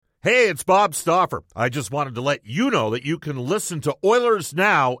Hey, it's Bob Stauffer. I just wanted to let you know that you can listen to Oilers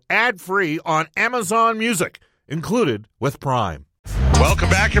Now ad-free on Amazon Music, included with Prime.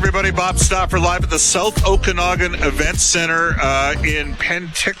 Welcome back, everybody. Bob Stauffer live at the South Okanagan Event Center in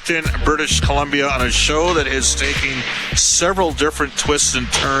Penticton, British Columbia, on a show that is taking several different twists and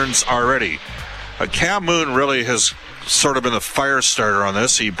turns already. Cam Moon really has sort of been the fire starter on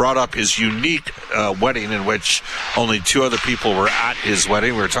this. He brought up his unique wedding in which only two other people were at his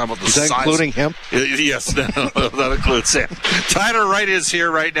wedding. We were talking about the size. Is that including him? Yes, that includes him. Tyler Wright is here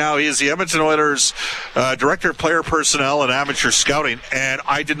right now. He is the Edmonton Oilers Director of Player Personnel and Amateur Scouting. And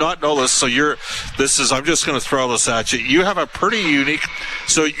I did not know this, so I'm just going to throw this at you. You have a pretty unique,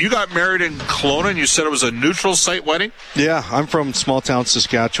 so you got married in Kelowna and you said it was a neutral site wedding? Yeah, I'm from small town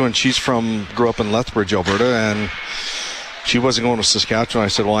Saskatchewan. She's grew up in Lethbridge, Alberta, and she wasn't going to Saskatchewan. I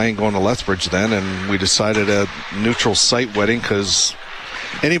said, well, I ain't going to Lethbridge then. And we decided a neutral site wedding because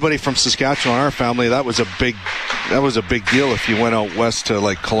anybody from Saskatchewan, our family, that was a big deal if you went out west to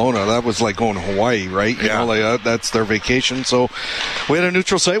like Kelowna. That was like going to Hawaii, right? You know, like that's their vacation. So we had a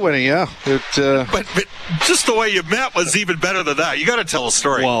neutral site wedding, yeah. But just the way you met was even better than that. You got to tell a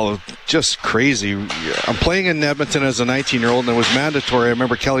story. Well, just crazy. I'm playing in Edmonton as a 19-year-old, and it was mandatory. I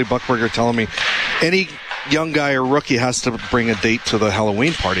remember Kelly Buchberger telling me any young guy or rookie has to bring a date to the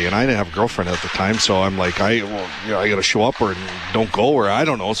Halloween party, and I didn't have a girlfriend at the time, so I'm like, I got to show up or don't go, or I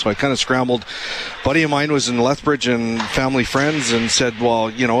don't know. So I kind of scrambled. A buddy of mine was in Lethbridge and family friends and said,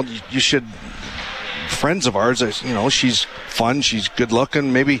 well, you should, friends of ours, she's fun, she's good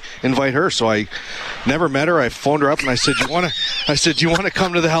looking, maybe invite her. So I never met her. I phoned her up and I said, do you want to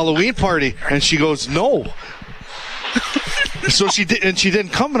come to the Halloween party? And she goes, no. So she did, and she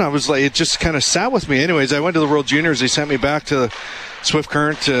didn't come, and I was like, it just kind of sat with me. Anyways, I went to the World Juniors. They sent me back to Swift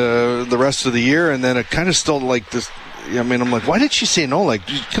Current the rest of the year, and then it kind of still like this. I mean, I'm like, why did she say no? Like,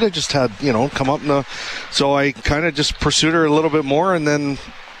 you could have just had, come up. So I kind of just pursued her a little bit more, and then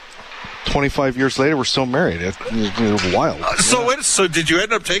 25 years later, we're still married. It was wild. So did you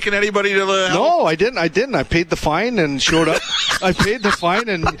end up taking anybody to the... No, I didn't. I paid the fine and showed up. I paid the fine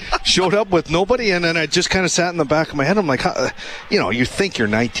and showed up with nobody, and then I just kind of sat in the back of my head. I'm like, you think you're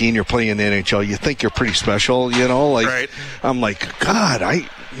 19, you're playing in the NHL, you think you're pretty special, Right. I'm like, God,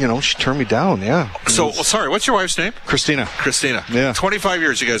 she turned me down, yeah. So, sorry, what's your wife's name? Christina. Yeah. 25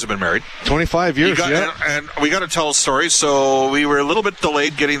 years you guys have been married. 25 years, yeah. And we got to tell a story. So we were a little bit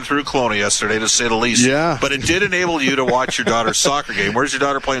delayed getting through Kelowna yesterday, to say the least. Yeah. But it did enable you to watch your daughter's soccer game. Where's your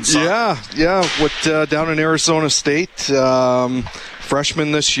daughter playing soccer? Yeah. Down in Arizona State,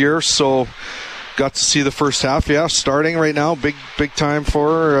 freshman this year, so... Got to see the first half, starting right now. Big time for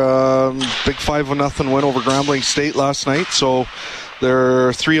her. Big 5-0 win over Grambling State last night. So they're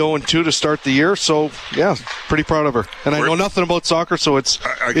 3-0-2 to start the year. So, pretty proud of her. And I know nothing about soccer, so it's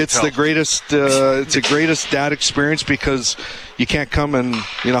the greatest it's the greatest dad experience because you can't come and,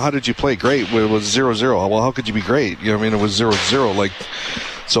 how did you play? Great. It was 0-0. Well, how could you be great? It was 0-0.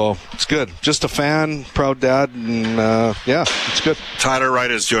 So it's good. Just a fan, proud dad, and it's good. Tyler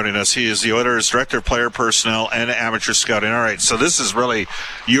Wright is joining us. He is the Oilers Director of Player Personnel and Amateur Scouting. All right, so this is really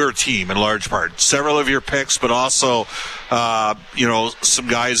your team in large part. Several of your picks, but also, some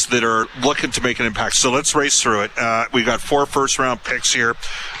guys that are looking to make an impact. So let's race through it. We've got 4 first-round picks here.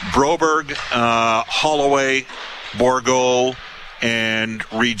 Broberg, Holloway, Bourgault, and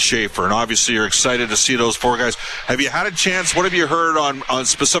Reed Schaefer. And obviously you're excited to see those 4 guys. Have you had a chance, what have you heard on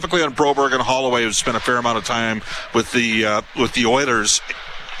specifically on Broberg and Holloway, who've spent a fair amount of time with the Oilers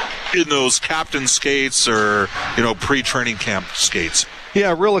in those captain skates or, pre-training camp skates?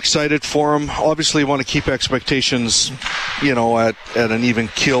 Yeah, real excited for them. Obviously want to keep expectations, at an even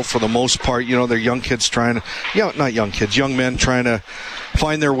keel for the most part. They're young kids young men trying to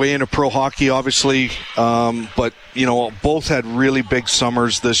find their way into pro hockey, obviously. But, both had really big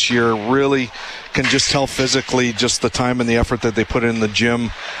summers this year. Really can just tell physically just the time and the effort that they put in the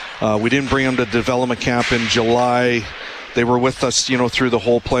gym. We didn't bring them to development camp in July. They were with us, through the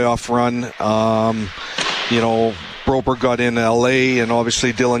whole playoff run. Broberg got in L.A., and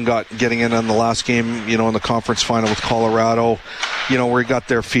obviously Dylan getting in on the last game, in the conference final with Colorado, where he got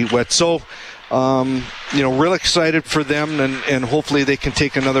their feet wet. So, real excited for them, and hopefully they can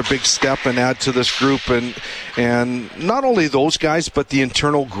take another big step and add to this group. And not only those guys, but the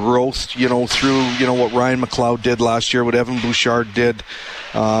internal growth, through, what Ryan McLeod did last year, what Evan Bouchard did,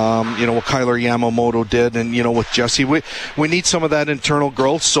 what Kyler Yamamoto did, and, with Jesse. We need some of that internal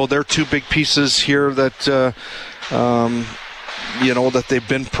growth, so they're 2 big pieces here that... that they've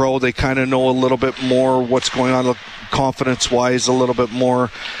been pro. They kind of know a little bit more what's going on. confidence-wise a little bit more.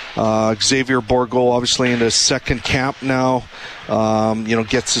 Xavier Bourgault, obviously in his second camp now.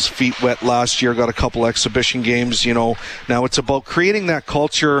 Gets his feet wet last year, got a couple exhibition games. Now it's about creating that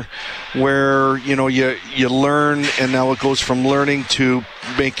culture where, you learn, and now it goes from learning to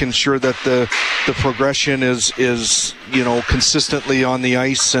making sure that the progression is consistently on the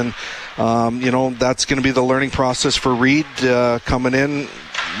ice. And, that's going to be the learning process for Reed coming in.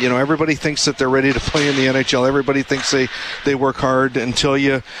 Everybody thinks that they're ready to play in the NHL. Everybody thinks they work hard until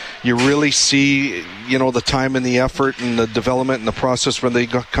you really see, the time and the effort and the development and the process when they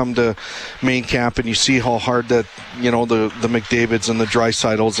come to main camp, and you see how hard that, the McDavids and the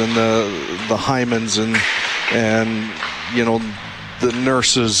Dreisaitl's and the Hymans and the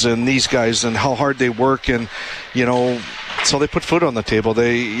nurses and these guys and how hard they work, and, so they put food on the table.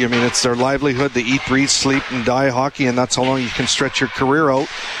 It's their livelihood. They eat, breathe, sleep, and die hockey, and that's how long you can stretch your career out.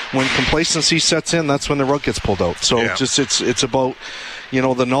 When complacency sets in, that's when the rug gets pulled out. So it's about,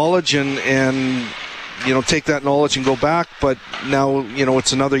 the knowledge and take that knowledge and go back. But now,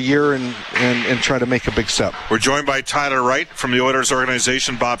 it's another year and try to make a big step. We're joined by Tyler Wright from the Oilers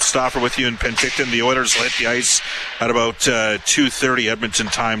organization. Bob Stauffer with you in Penticton. The Oilers hit the ice at about 2:30 Edmonton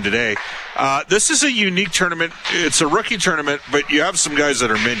time today. This is a unique tournament. It's a rookie tournament, but you have some guys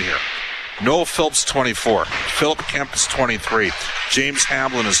that are mid here. Noel Phillips, 24. Philip Kemp is 23. James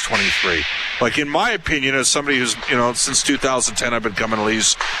Hamblin is 23. Like, in my opinion, as somebody who's, since 2010 I've been coming to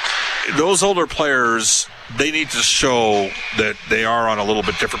Leafs, those older players, they need to show that they are on a little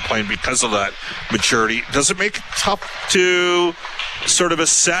bit different plane because of that maturity. Does it make it tough to sort of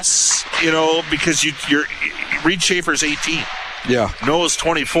assess, because you're Reed Schaefer's 18. Yeah. Noah's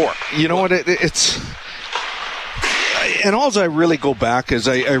 24. You know what? It's... And all I really go back is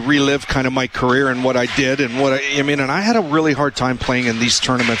I relive kind of my career and what I did and and I had a really hard time playing in these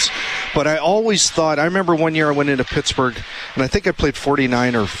tournaments. But I always thought, I remember one year I went into Pittsburgh and I think I played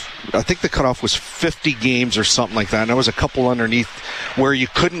 49 or I think the cutoff was 50 games or something like that. And I was a couple underneath where you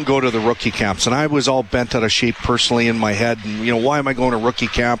couldn't go to the rookie camps. And I was all bent out of shape personally in my head. And, why am I going to rookie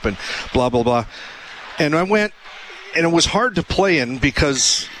camp and blah, blah, blah. And I went, and it was hard to play in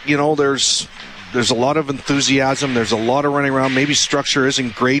because, there's a lot of enthusiasm. There's a lot of running around. Maybe structure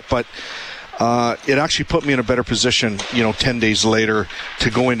isn't great, but it actually put me in a better position, 10 days later to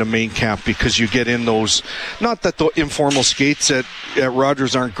go into main camp because you get in those, not that the informal skates at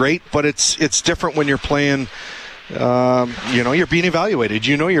Rogers aren't great, but it's different when you're playing. You're being evaluated.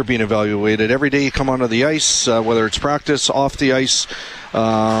 You're being evaluated. Every day you come onto the ice, whether it's practice, off the ice,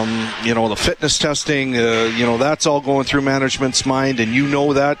 the fitness testing, that's all going through management's mind, and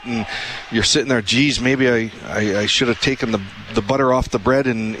that, and you're sitting there, geez, maybe I should have taken the butter off the bread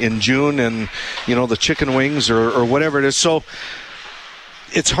in June and, the chicken wings or whatever it is. So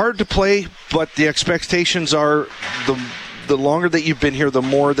it's hard to play, but the expectations are the longer that you've been here, the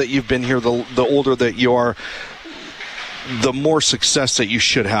more that you've been here, the older that you are, the more success that you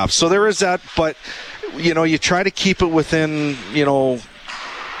should have. So there is that, but, you try to keep it within,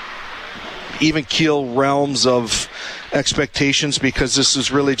 even keel realms of expectations because this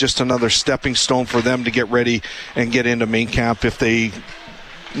is really just another stepping stone for them to get ready and get into main camp if they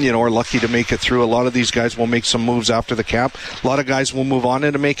are lucky to make it through. A lot of these guys will make some moves after the camp. A lot of guys will move on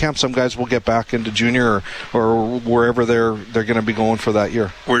into main camp. Some guys will get back into junior or wherever they're going to be going for that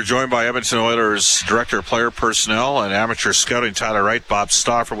year. We're joined by Edmonton Oilers Director of Player Personnel and Amateur Scouting, Tyler Wright. Bob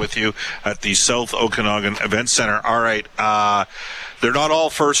Stauffer with you at the South Okanagan Event Center. All right, they're not all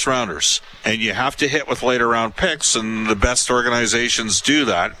first rounders, and you have to hit with later round picks, and the best organizations do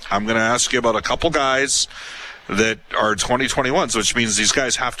that. I'm going to ask you about a couple guys that are 2021s, which means these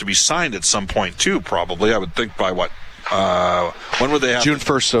guys have to be signed at some point too, probably. I would think by what? When would they have? June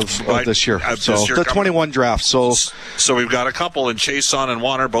 1st of this year. So this year the 21 draft. So we've got a couple in Chason and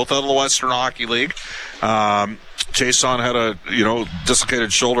Warner, both out of the Western Hockey League. Chason had a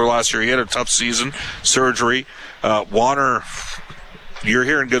dislocated shoulder last year. He had a tough season, surgery. Warner, you're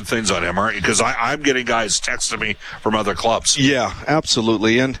hearing good things on him, aren't you? Because I'm getting guys texting me from other clubs. Yeah,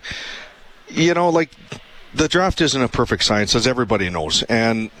 absolutely. And the draft isn't a perfect science, as everybody knows.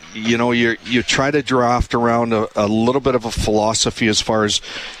 And, you try to draft around a little bit of a philosophy as far as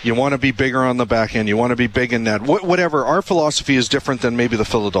you want to be bigger on the back end. You want to be big in net. Whatever. Our philosophy is different than maybe the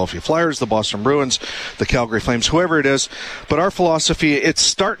Philadelphia Flyers, the Boston Bruins, the Calgary Flames, whoever it is. But our philosophy, it's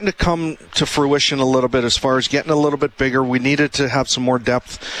starting to come to fruition a little bit as far as getting a little bit bigger. We needed to have some more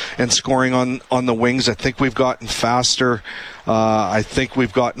depth and scoring on the wings. I think we've gotten faster. I think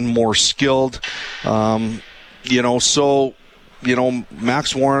we've gotten more skilled. So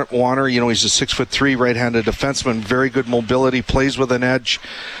Max Warner, he's a 6'3" right-handed defenseman, very good mobility, plays with an edge.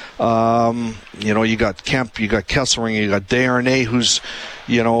 You got Kemp, you got Kesselring, you got Desharnais, who's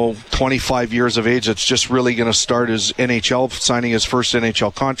 25 years of age. That's just really going to start his NHL, signing his first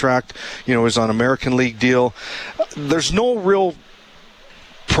NHL contract. He's on American League deal. There's no real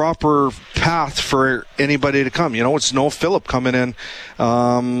proper path for anybody to come. It's Noah Phillip coming in,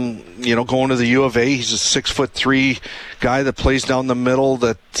 going to the U of A. He's a 6'3" guy that plays down the middle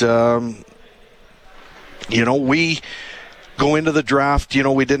that, we go into the draft,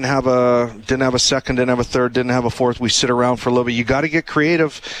 we didn't have a second, didn't have a third, didn't have a fourth. We sit around for a little bit. You got to get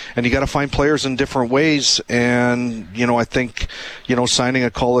creative, and you got to find players in different ways. And I think signing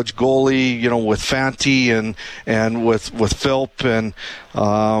a college goalie, with Fanti and with Philp, and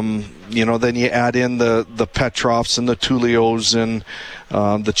then you add in the Petrovs and the Tulios and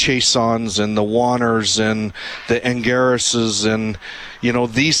the Chasons and the Warners and the Engarises and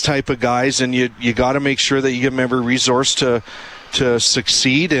these type of guys, and you got to make sure that you give them every resource to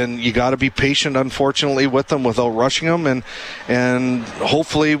succeed, and you got to be patient, unfortunately, with them without rushing them, and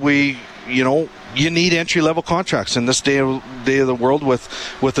hopefully you need entry-level contracts in this day of the world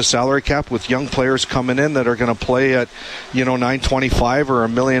with the salary cap, with young players coming in that are going to play at $925 or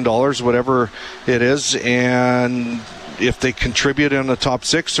 $1 million, whatever it is, and if they contribute in the top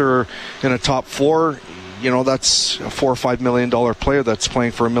 6 or in a top 4, that's a $4 or $5 million player that's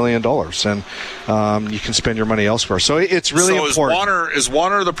playing for $1 million, and you can spend your money elsewhere. So it's really important. Is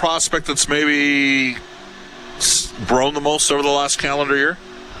Warner the prospect that's maybe grown the most over the last calendar year?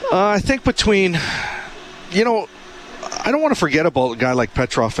 I think between, I don't want to forget about a guy like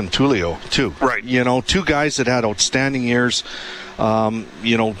Petrov and Tulio too. Right. 2 guys that had outstanding years.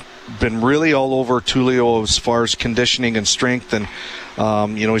 Been really all over Tulio as far as conditioning and strength, and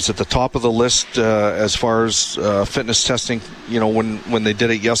he's at the top of the list as far as fitness testing. When they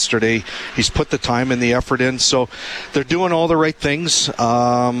did it yesterday, he's put the time and the effort in, so they're doing all the right things.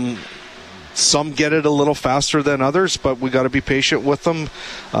 Some get it a little faster than others, but we got to be patient with them.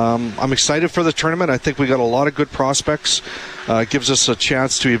 I'm excited for the tournament. I think we got a lot of good prospects. It gives us a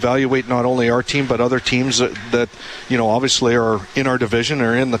chance to evaluate not only our team but other teams that obviously are in our division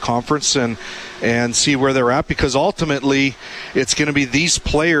or in the conference, and see where they're at, because ultimately it's going to be these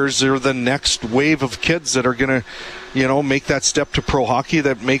players that are the next wave of kids that are going to make that step to pro hockey,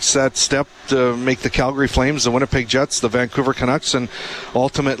 that makes that step to make the Calgary Flames, the Winnipeg Jets, the Vancouver Canucks, and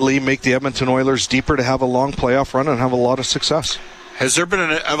ultimately make the Edmonton Oilers deeper to have a long playoff run and have a lot of success. Has there been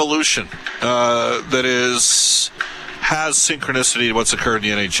an evolution that has synchronicity to what's occurred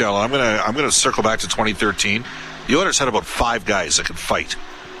in the NHL? I'm gonna circle back to 2013. The Oilers had about 5 guys that could fight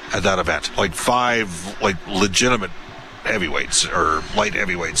at that event, like 5 legitimate heavyweights or light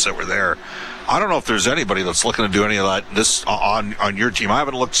heavyweights that were there. I don't know if there's anybody that's looking to do any of that on your team. I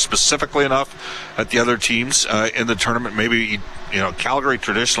haven't looked specifically enough at the other teams in the tournament. Maybe Calgary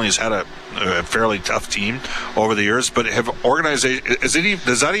traditionally has had a fairly tough team over the years, but have organization is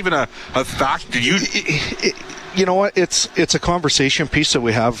that even a fact? Do you? You know what? It's a conversation piece that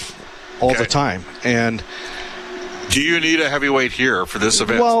we have all the time. And do you need a heavyweight here for this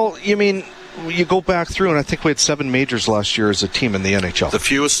event? Well, you go back through, and I think we had 7 majors last year as a team in the NHL. The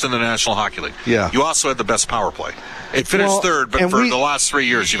fewest in the National Hockey League. Yeah. You also had the best power play. It finished third, but for the last 3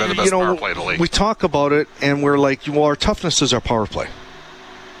 years, you've had the best power play in the league. We talk about it, and we're like, our toughness is our power play.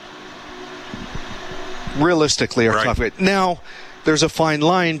 Realistically, our toughness. Now, there's a fine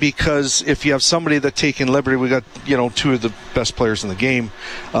line, because if you have somebody that's taking liberty, we got 2 of the best players in the game.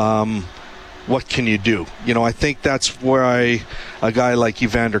 What can you do? I think that's where a guy like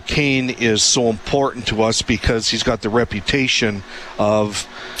Evander Kane is so important to us, because he's got the reputation of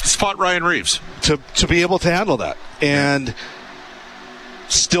spot Ryan Reeves to be able to handle that and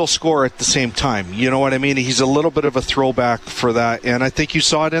still score at the same time. You know what I mean? He's a little bit of a throwback for that, and I think you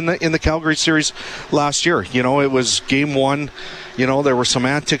saw it in the Calgary series last year. It was game 1. There were some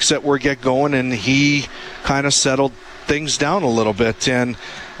antics that were get going, and he kind of settled things down a little bit, and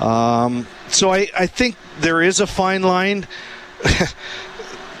so I think there is a fine line.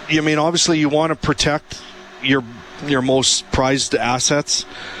 Obviously you want to protect your most prized assets,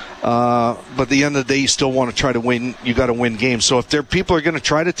 but at the end of the day, you still want to try to win. You got to win games. So if people are going to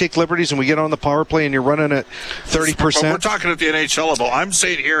try to take liberties, and we get on the power play, and you're running at 30%, we're talking at the NHL level. I'm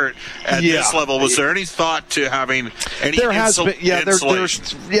saying here at this level, was there any thought to having any? There has been. Yeah,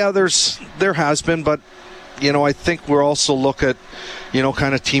 there has been, but I think we're also look at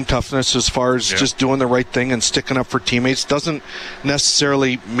kind of team toughness as far as just doing the right thing and sticking up for teammates. Doesn't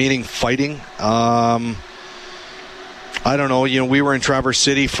necessarily meaning fighting. I don't know. We were in Traverse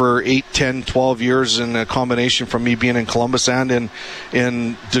City for 8, 10, 12 years, in a combination from me being in Columbus and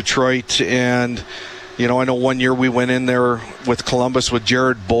in Detroit. And, I know one year we went in there with Columbus with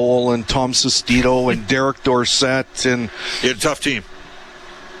Jared Bowl and Tom Sestito and Derek Dorsett. And you had a tough team.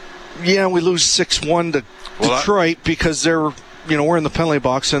 Yeah, we lose 6-1 to Detroit because they're... we're in the penalty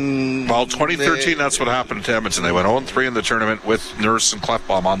box. And 2013, that's what happened to Edmonton. They went 0-3 in the tournament with Nurse and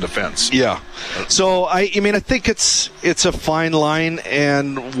Clefbaum on defense. Yeah. So, I think it's a fine line,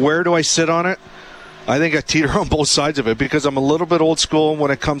 and where do I sit on it? I think I teeter on both sides of it because I'm a little bit old school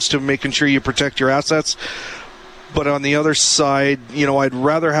when it comes to making sure you protect your assets. But on the other side, I'd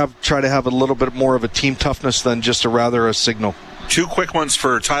rather try to have a little bit more of a team toughness than just a signal. Two quick ones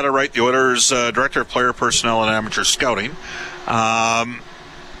for Tyler Wright, the Oilers Director of Player Personnel and Amateur Scouting.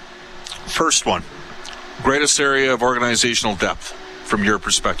 First one, greatest area of organizational depth from your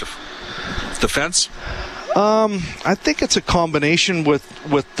perspective? Defense? I think it's a combination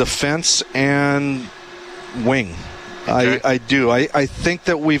with defense and wing. Okay. I do. I think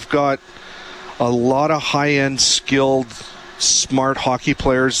that we've got a lot of high-end, skilled, smart hockey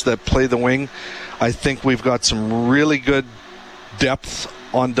players that play the wing. I think we've got some really good depth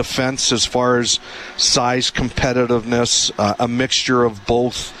on defense as far as size, competitiveness, a mixture of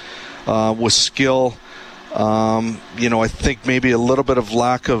both with skill. I think maybe a little bit of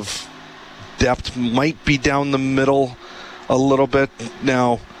lack of depth might be down the middle a little bit.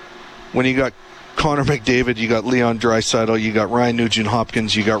 Now, when you got Connor McDavid, you got Leon Draisaitl, you got Ryan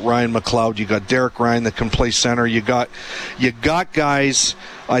Nugent-Hopkins, you got Ryan McLeod, you got Derek Ryan that can play center. You got guys.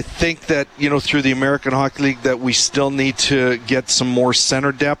 I think that through the American Hockey League that we still need to get some more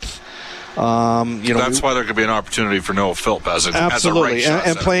center depth. That's why there could be an opportunity for Noah Philp as a absolutely, right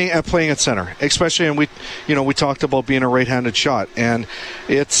and playing at center, especially. And we talked about being a right-handed shot, and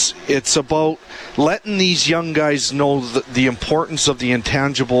it's about letting these young guys know the importance of the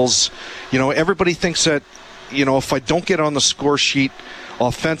intangibles. Everybody thinks that if I don't get on the score sheet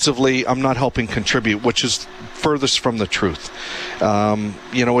offensively, I'm not helping contribute, which is furthest from the truth.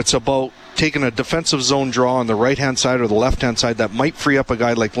 It's about taking a defensive zone draw on the right-hand side or the left-hand side that might free up a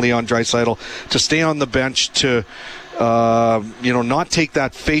guy like Leon Draisaitl to stay on the bench to not take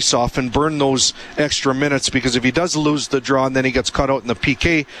that face-off and burn those extra minutes, because if he does lose the draw and then he gets cut out in the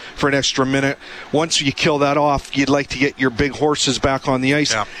PK for an extra minute, once you kill that off, you'd like to get your big horses back on the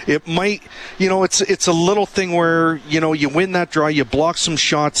ice. Yeah. It might, it's a little thing where, you win that draw, you block some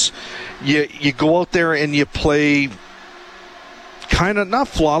shots, you go out there and you play kind of not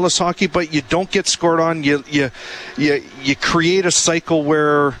flawless hockey, but you don't get scored on. You create a cycle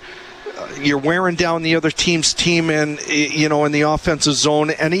where you're wearing down the other team's team and in the offensive zone.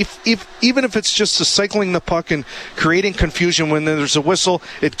 And even if it's just cycling the puck and creating confusion when there's a whistle,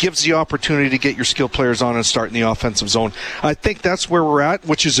 it gives the opportunity to get your skilled players on and start in the offensive zone. I think that's where we're at,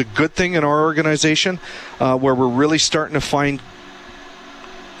 which is a good thing in our organization, where we're really starting to find,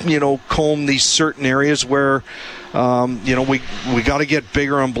 comb these certain areas where we got to get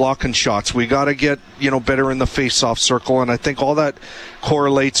bigger on blocking shots. We got to get better in the face-off circle, and I think all that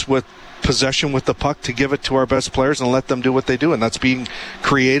correlates with possession with the puck to give it to our best players and let them do what they do, and that's being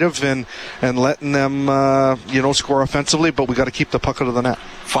creative and letting them score offensively. But we got to keep the puck out of the net.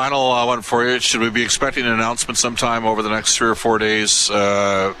 Final one for you. Should we be expecting an announcement sometime over the next 3 or 4 days,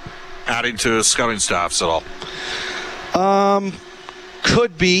 adding to scouting staffs at all?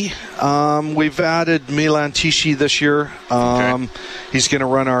 Could be. We've added Milan Tichy this year. Okay. He's going to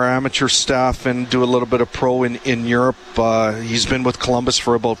run our amateur staff and do a little bit of pro in Europe. He's been with Columbus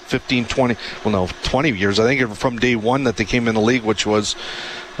for about 20 years. I think from day one that they came in the league, which was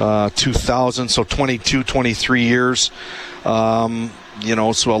 2000, so 22, 23 years. So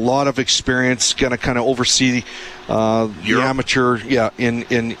a lot of experience, going to kind of oversee the amateur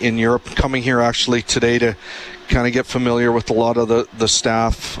in Europe. Coming here actually today to kind of get familiar with a lot of the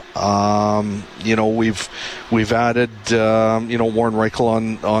staff. We've added Warren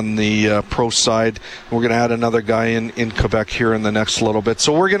Reichel on the pro side. We're going to add another guy in Quebec here in the next little bit.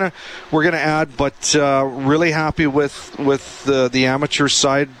 So we're gonna add, but really happy with the amateur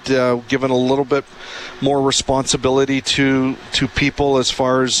side, given a little bit more responsibility to people as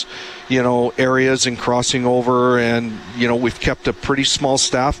far as areas and crossing over, and we've kept a pretty small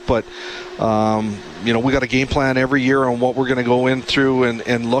staff, but we got a game plan every year on what we're going to go in through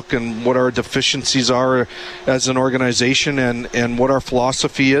and look and what our deficiencies are as an organization and what our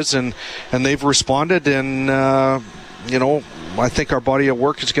philosophy is, and they've responded, and I think our body of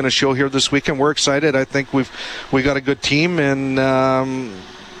work is going to show here this weekend. We're excited. I think we got a good team, and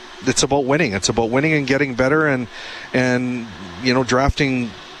it's about winning. It's about winning and getting better, and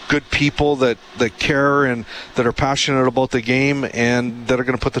drafting good people that care and that are passionate about the game and that are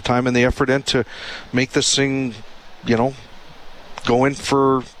going to put the time and the effort in to make this thing, go in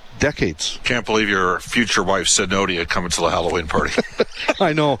for decades. Can't believe your future wife said no to you coming to the Halloween party.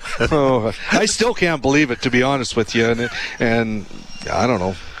 I know. Oh, I still can't believe it, to be honest with you. And I don't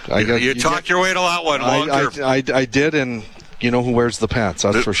know. You talked your way to that one. I did, and you know who wears the pants,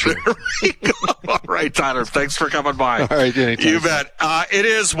 that's for sure. There we go. All right, Tyler, thanks for coming by. All right, anytime. You bet. It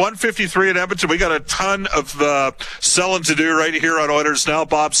is 1:53 in Edmonton. We got a ton of selling to do right here on Oilers Now.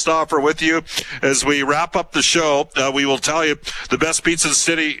 Bob Stauffer with you. As we wrap up the show, we will tell you the best pizza in the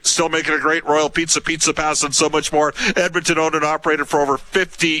city, still making a great Royal Pizza, Pizza Pass, and so much more. Edmonton owned and operated for over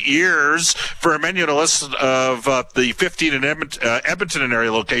 50 years. For a menu and a list of the 15 in Edmonton and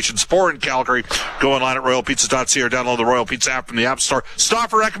area locations, 4 in Calgary, go online at royalpizza.ca or download the Royal Pizza app from the App Store.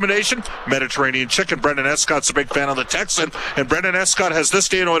 Stauffer recommendation, Mediterranean chicken. Brendan Escott's a big fan of the Texan, and Brendan Escott has this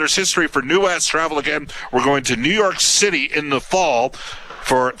day in Oilers history for New West travel again. We're going to New York City in the fall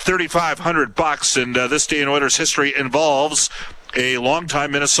for $3,500, and this day in Oilers history involves a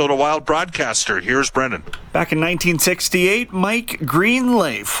longtime Minnesota Wild broadcaster. Here's Brendan. Back in 1968, Mike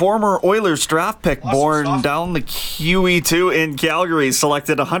Greenlay, former Oilers draft pick, born down the QE2 in Calgary,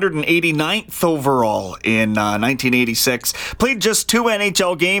 selected 189th overall in 1986. Played just 2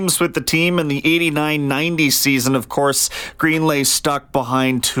 NHL games with the team in the 89-90 season. Of course, Greenlay stuck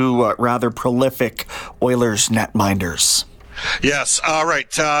behind 2 rather prolific Oilers netminders. Yes. All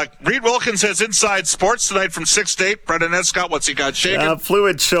right. Reed Wilkins has Inside Sports tonight from 6 to 8. Brendan Escott, what's he got shaking?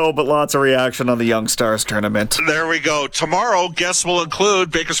 Fluid show, but lots of reaction on the Young Stars tournament. There we go. Tomorrow, guests will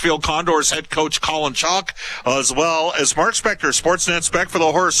include Bakersfield Condors head coach Colin Chalk, as well as Mark Spector, Sportsnet Spec for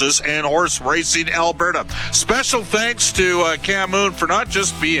the horses, and Horse Racing Alberta. Special thanks to Cam Moon for not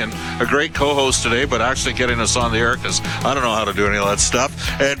just being a great co-host today, but actually getting us on the air, because I don't know how to do any of that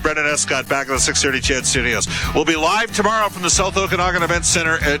stuff. And Brendan Escott back in the 6:30 CHED Studios. We'll be live tomorrow from the South Okanagan Event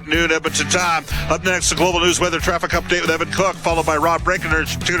Center at noon Edmonton time. Up next, the Global News Weather Traffic Update with Evan Cook, followed by Rob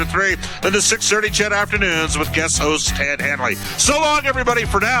Breckenridge from 2 to 3. Then the 6:30 CHED Afternoons with guest host Ted Hanley. So long, everybody,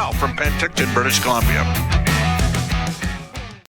 for now, from Penticton, British Columbia.